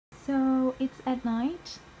So it's at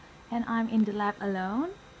night and I'm in the lab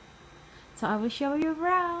alone. So I will show you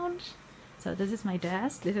around. So this is my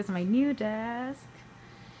desk. This is my new desk.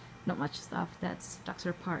 Not much stuff. That's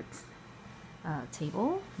Dr. Park's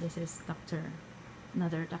table. This is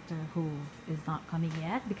another doctor who is not coming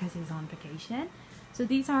yet because he's on vacation. So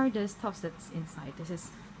these are the stuffs that's inside. This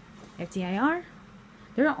is FTIR.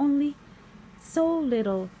 There are only so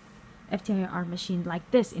little FTIR machine like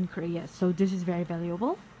this in Korea, so this is very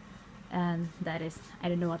valuable. And that is, I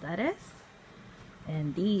don't know what that is.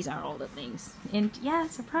 And these are all the things. And yeah,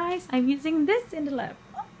 surprise, I'm using this in the lab.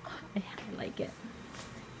 Oh, I like it.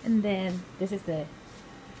 And then this is the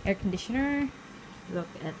air conditioner. Look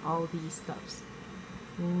at all these stuffs.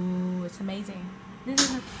 Ooh, it's amazing.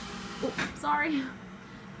 This is oh, sorry.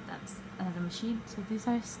 That's another machine. So this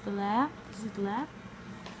is the lab. This is the lab.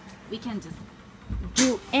 We can just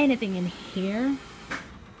do anything in here.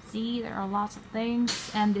 See, there are lots of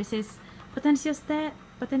things. And this is potentiostat.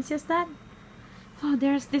 Oh,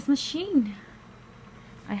 there's this machine.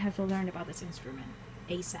 I have to learn about this instrument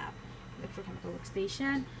ASAP. Electrochemical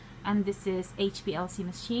workstation. And this is HPLC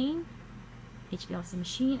machine.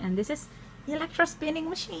 And this is electrospinning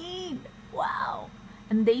machine. Wow.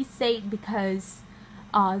 And they say because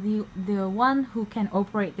the one who can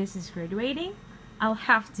operate this is graduating, I'll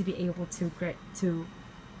have to be able to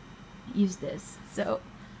use this. So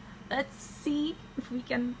let's see if we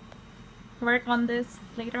can work on this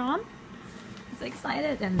later on. I'm so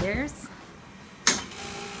excited. And there's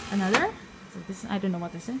another. So this, I don't know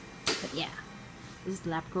what this is, but yeah, this is the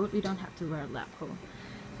lab coat. We don't have to wear a lab coat.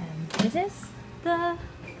 And this is another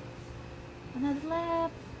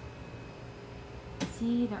lab.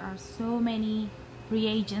 See, there are so many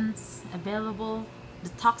reagents available, the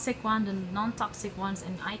toxic one, the non-toxic ones,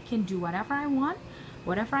 and I can do whatever I want,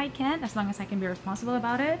 whatever I can, as long as I can be responsible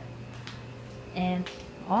about it. And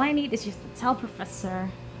all I need is just to tell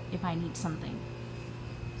professor if I need something.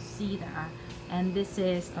 See there. And this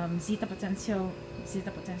is zeta potential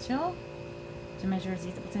to measure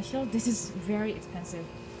zeta potential. This is very expensive,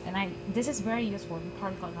 and this is very useful in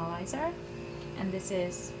particle analyzer. And this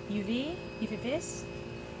is UV vis,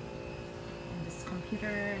 and this computer,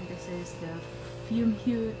 and this is the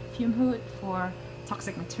fume hood for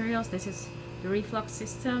toxic materials. This is the reflux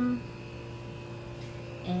system,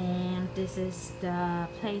 and this is the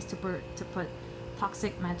place to put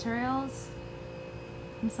toxic materials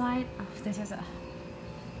inside. Oh, this is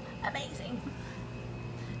amazing.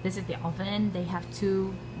 This is the oven. They have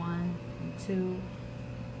two, 1 and 2.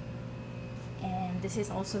 And this is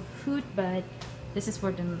also food, but this is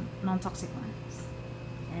for the non-toxic ones.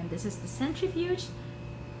 And this is the centrifuge.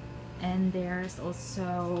 And there's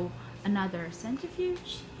also another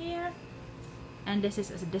centrifuge here. And this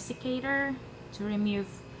is a desiccator to remove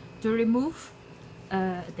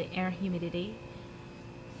the air humidity.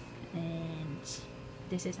 And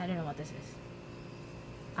this is, I don't know what this is.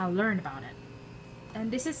 I'll learn about it.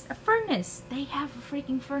 And this is a furnace. They have a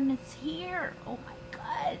freaking furnace here. Oh my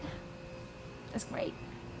god. That's great.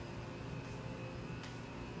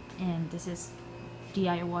 And this is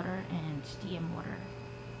DI water and DM water.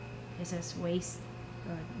 This is waste,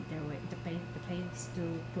 the place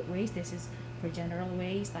to put waste. This is for general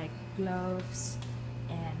waste like gloves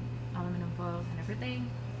and aluminum foil and everything.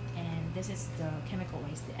 And this is the chemical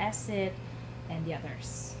waste, the acid and the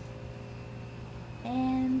others.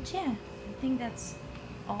 And yeah, I think that's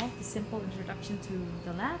all, the simple introduction to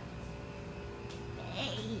the lab.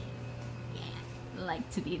 Hey, yeah, I like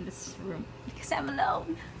to be in this room because I'm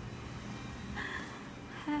alone.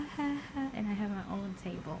 And I have my own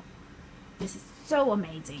table. This is so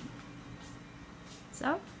amazing. So,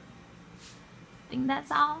 I think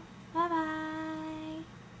that's all. Bye bye.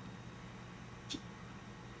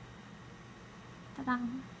 Ta-da.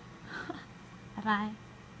 Bye bye.